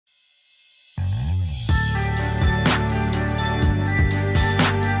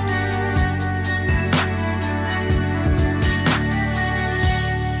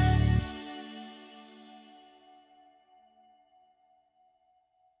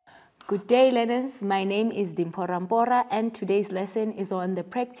Good day, learners. My name is Dimpho Rampora, and today's lesson is on the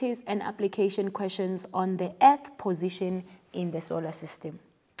practice and application questions on the Earth position in the solar system.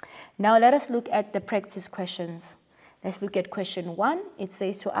 Now let us look at the practice questions. Let's look at question 1. It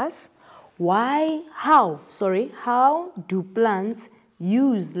says to us, how do plants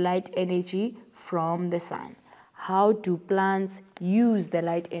use light energy from the sun? How do plants use the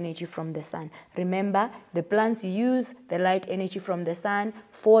light energy from the sun? Remember, the plants use the light energy from the sun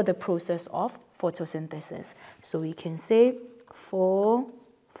for the process of photosynthesis. So we can say for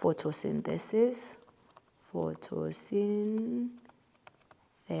photosynthesis,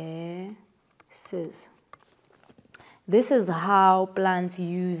 This is how plants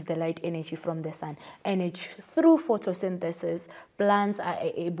use the light energy from the sun. And through photosynthesis, plants are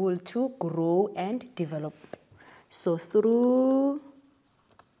able to grow and develop. So through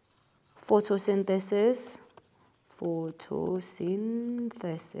photosynthesis,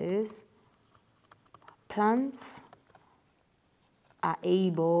 plants are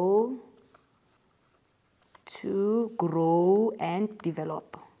able to grow and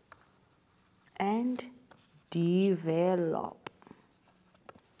develop.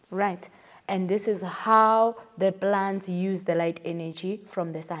 Right. And this is how the plants use the light energy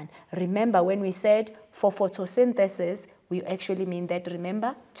from the sun. Remember, when we said for photosynthesis, we actually mean that,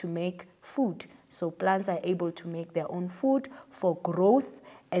 remember, to make food. So plants are able to make their own food for growth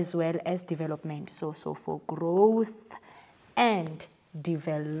as well as development. So for growth and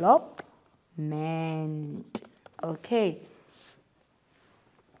development. Okay.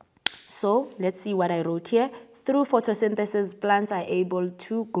 So let's see what I wrote here. Through photosynthesis, plants are able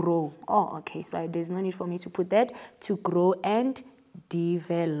to grow. Oh, okay, so there's no need for me to put that. To grow and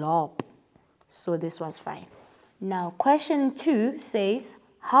develop. So this was fine. Now, question 2 says,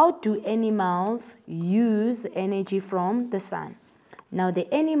 how do animals use energy from the sun? Now,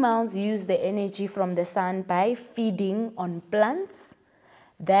 the animals use the energy from the sun by feeding on plants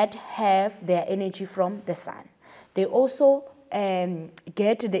that have their energy from the sun. They also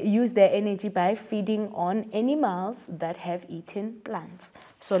use their energy by feeding on animals that have eaten plants.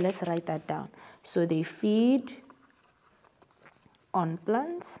 So let's write that down. So they feed on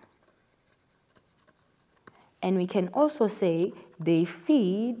plants, and we can also say they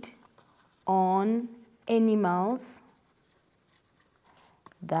feed on animals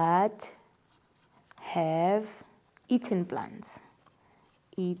that have eaten plants.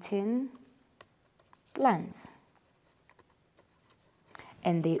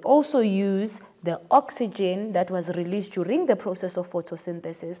 And they also use the oxygen that was released during the process of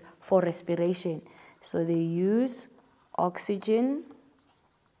photosynthesis for respiration. So they use oxygen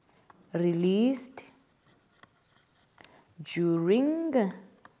released during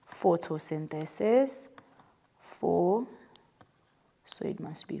photosynthesis so it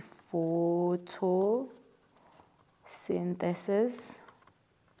must be photosynthesis.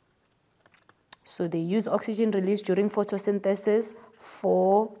 So they use oxygen released during photosynthesis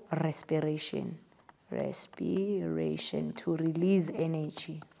for respiration, to release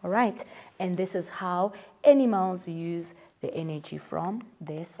energy. All right, and this is how animals use the energy from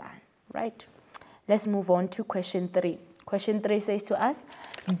the sun. Right, let's move on to question 3. Question 3 says to us,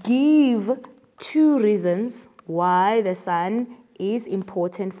 give 2 reasons why the sun is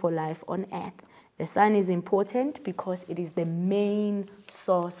important for life on Earth. The sun is important because it is the main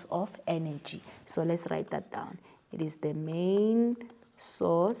source of energy. So let's write that down. It is the main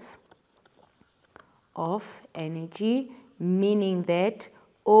source of energy, meaning that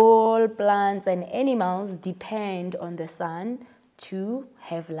all plants and animals depend on the sun to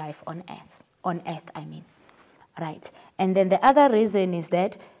have life on Earth. Right. And then the other reason is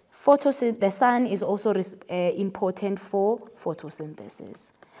that the sun is also important for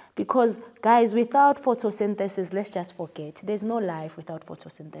photosynthesis. Because, guys, without photosynthesis, let's just forget. There's no life without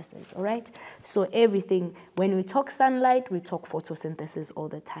photosynthesis, all right? So everything, when we talk sunlight, we talk photosynthesis all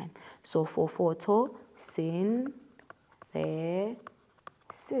the time. So for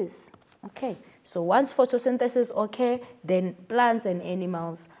photosynthesis, okay. So once photosynthesis okay, then plants and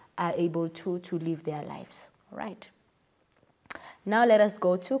animals are able to live their lives, all right? Now let us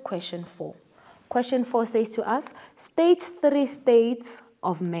go to question 4. Question 4 says to us, state 3 states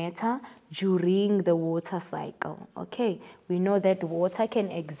of matter during the water cycle. Okay, we know that water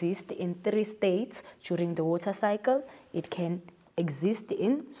can exist in 3 states during the water cycle. It can exist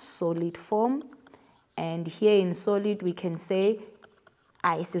in solid form, and here in solid we can say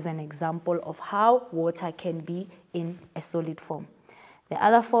ice is an example of how water can be in a solid form. The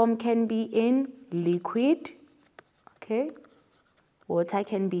other form can be in liquid, okay, Water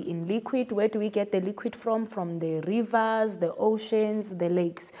can be in liquid. Where do we get the liquid from? From the rivers, the oceans, the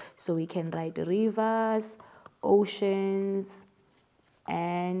lakes. So we can write rivers, oceans,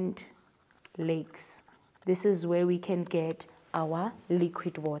 and lakes. This is where we can get our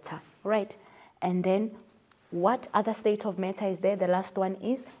liquid water, right? And then what other state of matter is there? The last one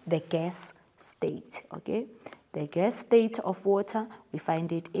is the gas state, okay? The gas state of water, we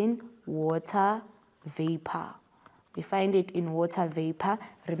find it in water vapor. We find it in water vapor.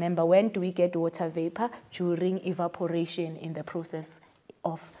 Remember, when do we get water vapor? During evaporation in the process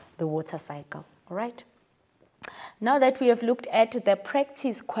of the water cycle, all right? Now that we have looked at the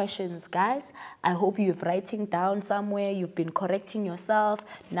practice questions, guys, I hope you've writing down somewhere, you've been correcting yourself.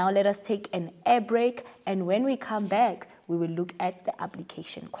 Now let us take an air break, and when we come back, we will look at the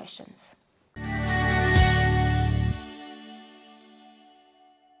application questions.